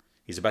act.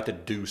 He's about to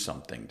do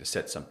something, to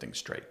set something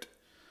straight.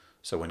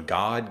 So when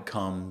God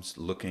comes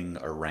looking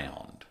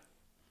around,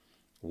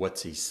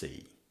 what's he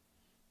see?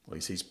 Well,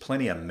 he sees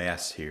plenty of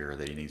mess here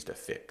that he needs to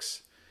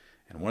fix.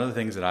 And one of the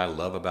things that I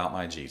love about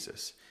my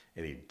Jesus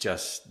is he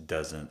just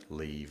doesn't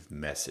leave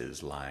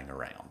messes lying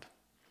around.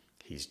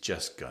 He's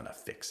just going to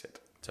fix it.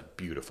 It's a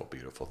beautiful,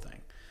 beautiful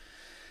thing.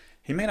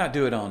 He may not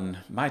do it on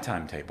my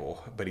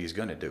timetable, but he's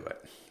going to do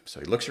it. So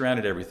he looks around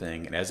at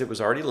everything, and as it was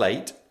already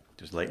late,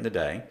 it was late in the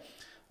day,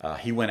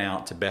 he went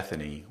out to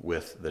Bethany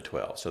with the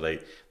 12. So they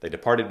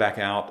departed back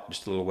out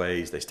just a little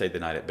ways. They stayed the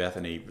night at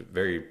Bethany,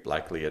 very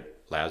likely at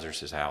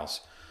Lazarus'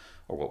 house,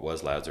 or what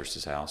was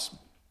Lazarus' house,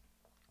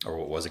 or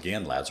what was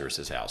again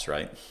Lazarus' house,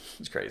 right?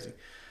 It's crazy.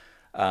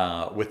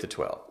 With the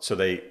 12. So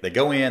they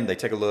go in, they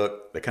take a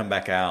look, they come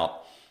back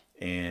out,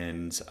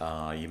 and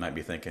you might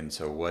be thinking,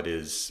 so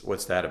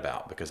what's that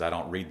about? Because I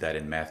don't read that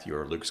in Matthew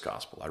or Luke's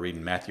gospel. I read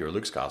in Matthew or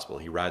Luke's gospel,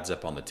 he rides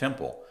up on the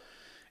temple,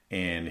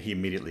 and he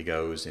immediately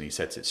goes and he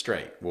sets it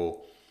straight.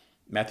 Well,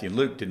 Matthew and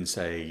Luke didn't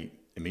say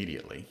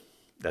immediately.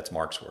 That's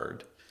Mark's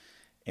word.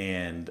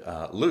 And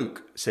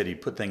Luke said he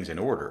put things in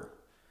order,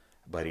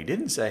 but he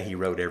didn't say he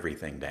wrote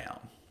everything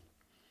down.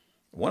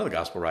 One of the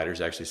gospel writers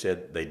actually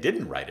said they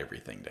didn't write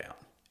everything down.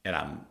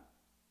 And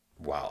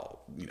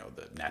while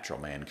the natural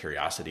man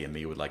curiosity in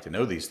me would like to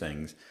know these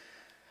things,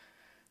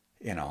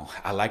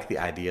 I like the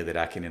idea that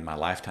I can in my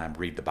lifetime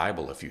read the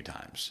Bible a few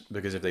times.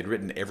 Because if they'd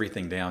written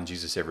everything down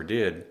Jesus ever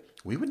did,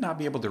 we would not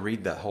be able to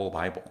read the whole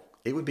Bible.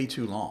 It would be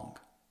too long,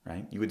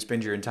 right? You would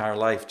spend your entire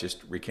life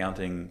just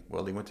recounting,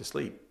 well, he went to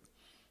sleep,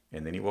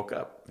 and then he woke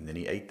up, and then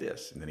he ate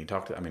this, and then he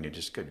talked to, it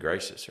just, good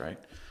gracious, right?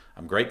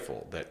 I'm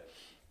grateful that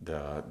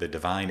the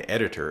divine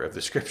editor of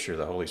the scripture,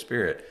 the Holy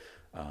Spirit,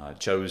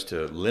 chose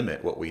to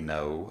limit what we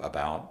know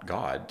about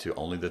God to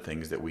only the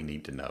things that we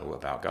need to know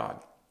about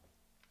God.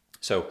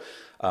 So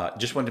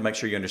just wanted to make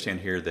sure you understand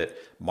here that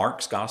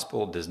Mark's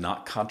gospel does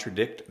not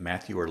contradict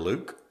Matthew or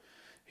Luke.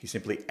 He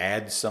simply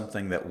adds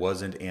something that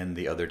wasn't in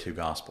the other two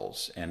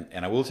gospels. And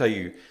I will tell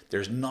you,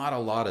 there's not a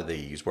lot of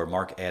these where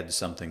Mark adds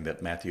something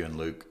that Matthew and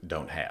Luke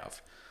don't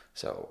have.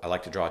 So I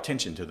like to draw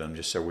attention to them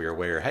just so we're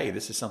aware, hey,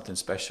 this is something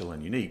special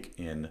and unique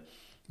in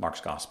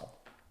Mark's gospel.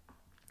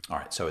 All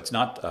right, so it's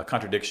not a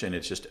contradiction,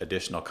 it's just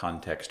additional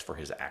context for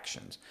his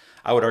actions.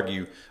 I would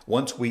argue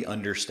once we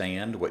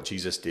understand what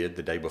Jesus did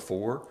the day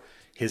before,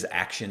 his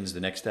actions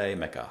the next day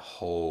make a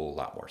whole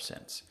lot more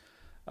sense.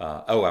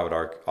 I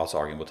would also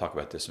argue, and we'll talk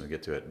about this when we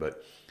get to it,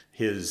 but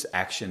his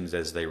actions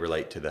as they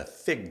relate to the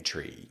fig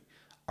tree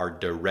are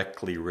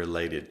directly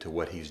related to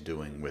what he's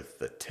doing with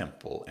the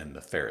temple and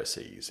the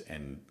Pharisees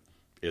and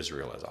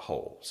Israel as a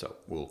whole. So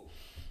we'll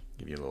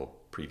give you a little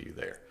preview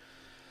there.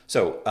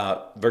 So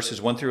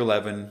verses 1 through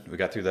 11, we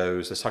got through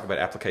those. Let's talk about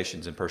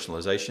applications and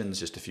personalizations,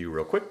 just a few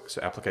real quick.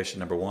 So application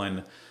number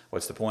 1,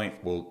 what's the point?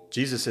 Well,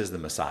 Jesus is the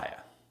Messiah,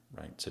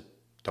 right? So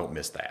don't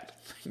miss that.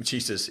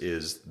 Jesus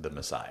is the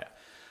Messiah.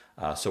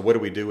 So what do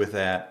we do with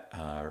that?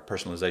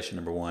 Personalization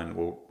number 1,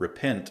 we'll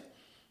repent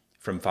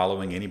from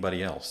following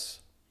anybody else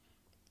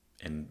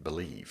and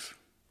believe,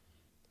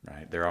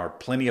 right? There are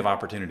plenty of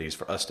opportunities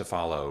for us to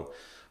follow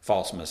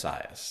false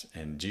messiahs.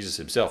 And Jesus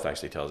himself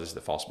actually tells us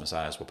that false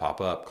messiahs will pop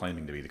up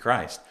claiming to be the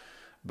Christ,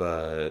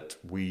 but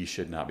we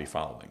should not be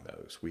following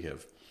those. We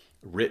have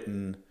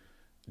written,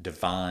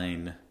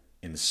 divine,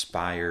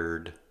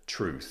 inspired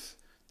truth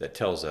that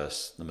tells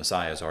us the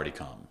Messiah has already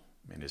come,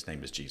 and his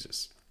name is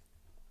Jesus.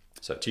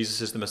 So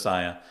Jesus is the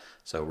Messiah,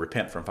 so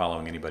repent from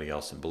following anybody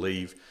else and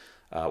believe.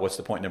 What's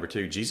the point number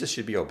 2? Jesus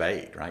should be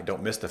obeyed, right?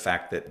 Don't miss the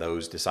fact that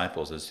those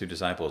two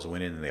disciples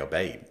went in and they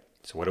obeyed.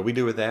 So what do we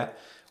do with that?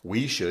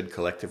 We should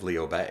collectively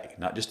obey,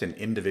 not just in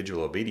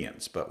individual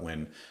obedience, but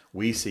when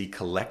we see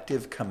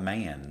collective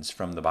commands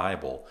from the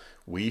Bible,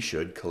 we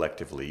should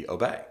collectively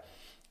obey.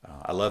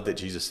 I love that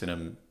Jesus sent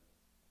them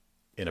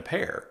in a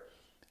pair.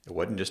 It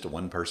wasn't just a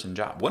one-person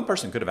job. One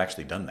person could have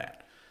actually done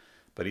that,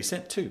 but he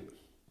sent 2.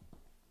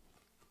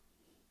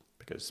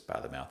 Because by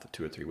the mouth of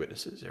 2 or 3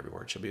 witnesses, every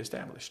word shall be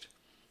established.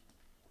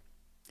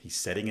 He's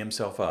setting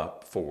himself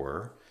up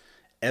for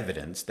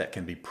evidence that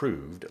can be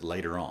proved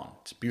later on.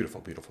 It's a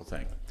beautiful, beautiful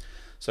thing.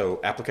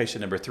 So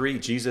application number 3,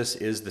 Jesus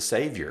is the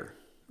Savior,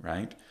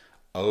 right?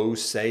 Oh,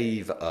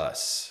 save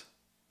us.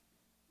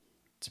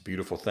 It's a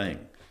beautiful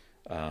thing.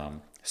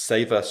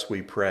 Save us,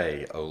 we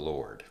pray, O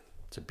Lord.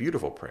 It's a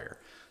beautiful prayer.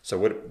 So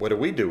what do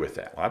we do with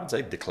that? Well, I would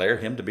say declare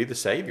him to be the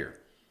Savior.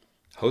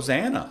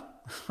 Hosanna.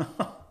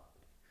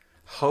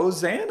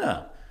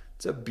 Hosanna.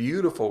 It's a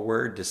beautiful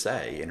word to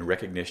say in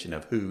recognition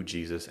of who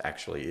Jesus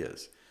actually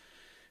is.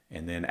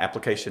 And then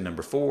application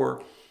number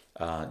 4,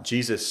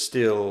 Jesus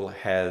still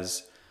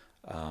has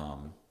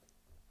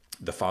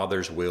the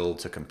Father's will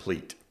to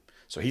complete.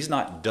 So he's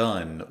not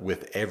done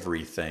with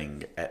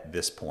everything at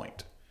this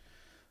point.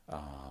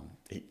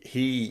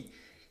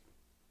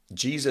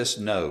 Jesus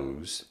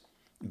knows,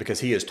 because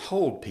he has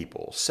told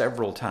people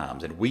several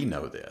times, and we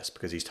know this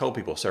because he's told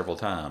people several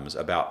times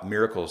about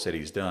miracles that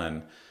he's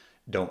done.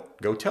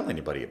 Don't go tell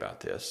anybody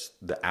about this.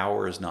 The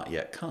hour is not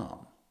yet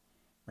come,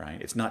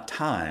 right? It's not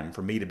time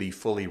for me to be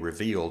fully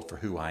revealed for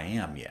who I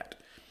am yet.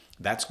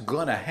 That's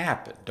going to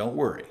happen. Don't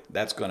worry.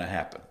 That's going to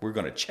happen. We're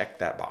going to check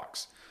that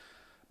box.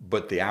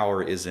 But the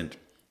hour isn't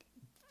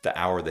the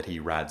hour that he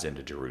rides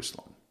into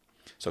Jerusalem.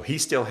 So he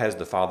still has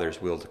the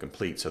Father's will to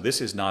complete. So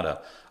this is not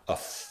a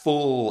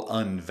full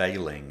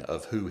unveiling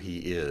of who he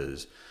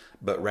is,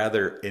 but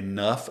rather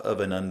enough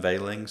of an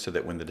unveiling so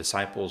that when the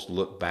disciples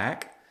look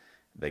back,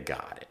 they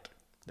got it.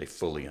 They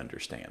fully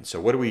understand. So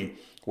what do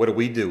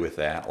we do with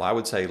that? Well, I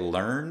would say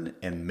learn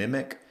and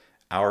mimic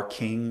our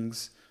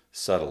King's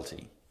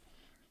subtlety.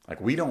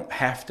 Like, we don't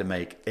have to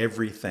make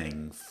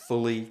everything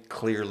fully,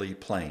 clearly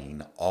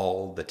plain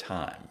all the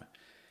time.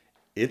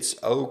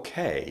 It's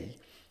okay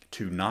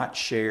to not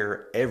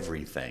share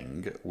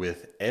everything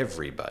with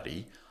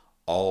everybody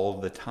all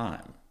the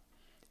time.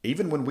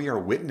 Even when we are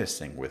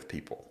witnessing with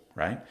people,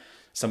 right?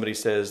 Somebody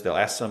says, they'll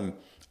ask some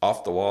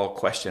off-the-wall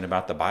question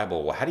about the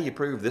Bible. Well, how do you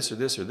prove this or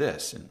this or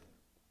this? And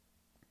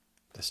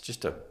that's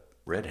just a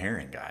red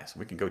herring, guys.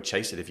 We can go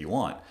chase it if you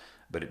want,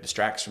 but it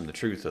distracts from the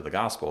truth of the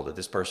gospel that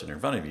this person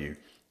in front of you,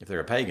 if they're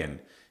a pagan,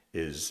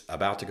 is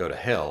about to go to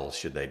hell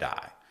should they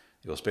die.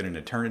 You'll spend an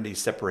eternity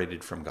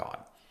separated from God.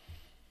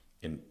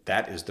 And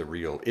that is the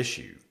real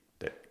issue,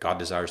 that God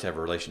desires to have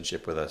a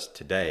relationship with us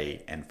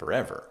today and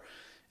forever.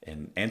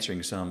 And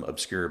answering some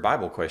obscure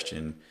Bible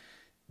question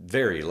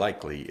very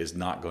likely is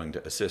not going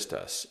to assist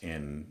us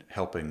in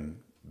helping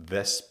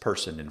this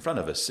person in front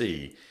of us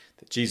see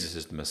that Jesus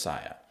is the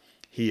Messiah.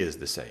 He is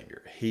the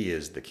Savior. He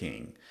is the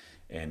King.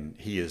 And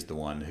he is the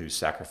one whose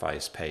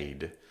sacrifice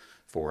paid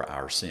for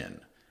our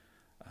sin.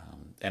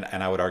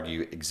 And I would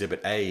argue exhibit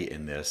A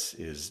in this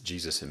is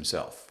Jesus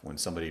himself. When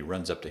somebody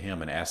runs up to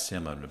him and asks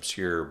him an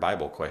obscure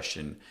Bible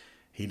question,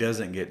 he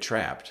doesn't get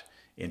trapped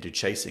into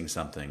chasing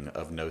something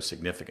of no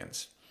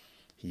significance.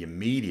 He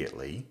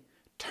immediately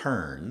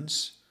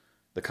turns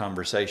the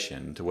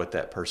conversation to what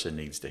that person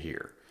needs to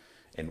hear.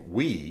 And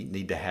we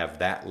need to have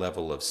that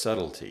level of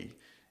subtlety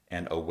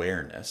and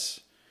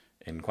awareness,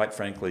 and quite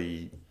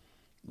frankly,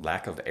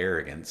 lack of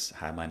arrogance.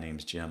 Hi, my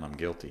name's Jim. I'm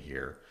guilty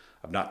here.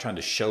 Of not trying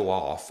to show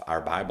off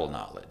our Bible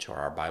knowledge or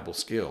our Bible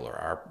skill or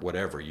our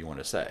whatever you want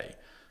to say,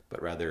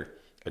 but rather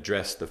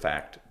address the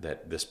fact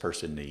that this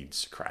person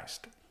needs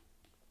Christ.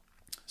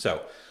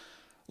 So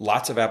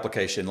lots of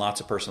application, lots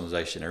of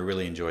personalization. I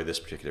really enjoy this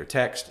particular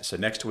text. So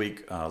next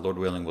week, Lord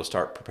willing, we'll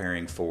start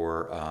preparing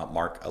for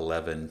Mark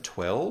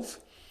 11:12,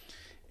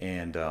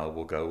 and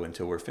we'll go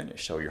until we're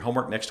finished. So your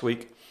homework next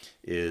week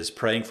is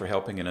praying for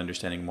helping and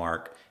understanding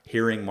Mark,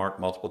 hearing Mark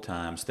multiple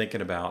times,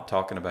 thinking about,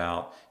 talking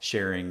about,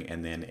 sharing,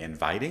 and then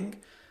inviting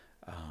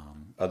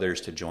others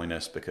to join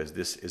us, because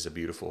this is a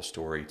beautiful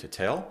story to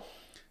tell.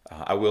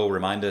 I will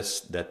remind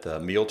us that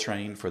the meal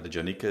train for the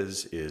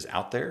Jonikas is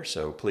out there,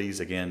 so please,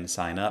 again,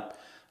 sign up.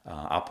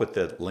 I'll put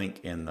the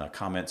link in the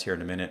comments here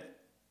in a minute.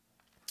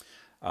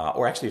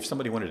 Or actually, if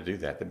somebody wanted to do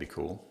that, that'd be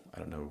cool. I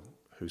don't know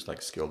who's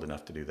skilled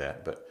enough to do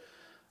that, but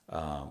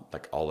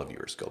all of you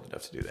are skilled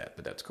enough to do that,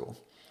 but that's cool.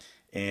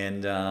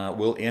 And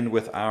we'll end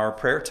with our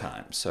prayer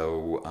time.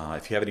 So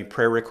if you have any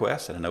prayer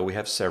requests, and I know we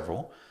have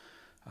several,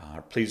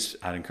 please,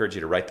 I'd encourage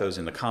you to write those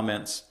in the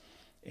comments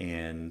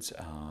and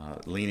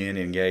lean in,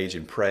 engage,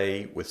 and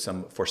pray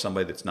for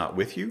somebody that's not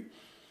with you.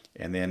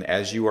 And then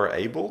as you are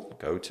able,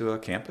 go to a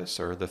campus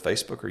or the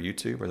Facebook or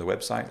YouTube or the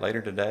website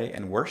later today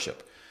and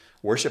worship.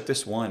 Worship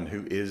this one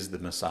who is the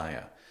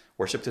Messiah.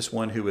 Worship this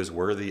one who is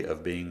worthy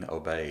of being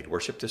obeyed.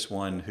 Worship this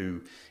one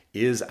who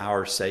is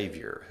our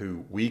Savior,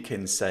 who we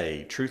can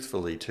say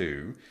truthfully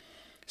to,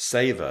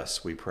 save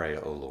us, we pray,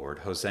 O Lord,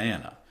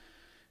 Hosanna.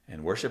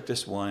 And worship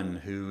this one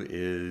who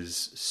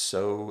is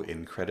so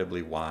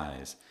incredibly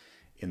wise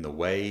in the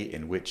way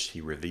in which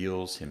he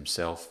reveals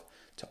himself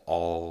to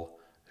all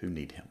who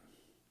need him.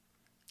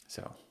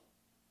 So,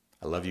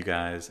 I love you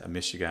guys. I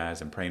miss you guys.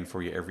 I'm praying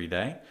for you every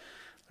day.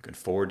 Looking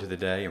forward to the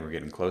day, and we're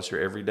getting closer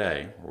every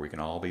day where we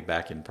can all be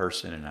back in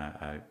person,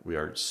 and we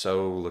are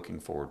so looking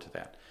forward to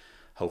that.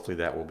 Hopefully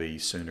that will be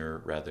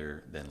sooner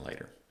rather than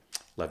later.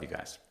 Love you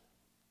guys.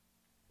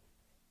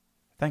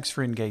 Thanks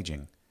for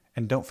engaging,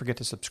 and don't forget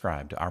to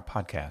subscribe to our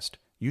podcast,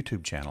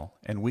 YouTube channel,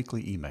 and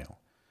weekly email.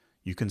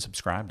 You can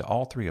subscribe to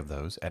all 3 of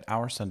those at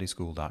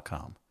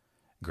OurSundaySchool.com.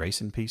 Grace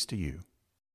and peace to you.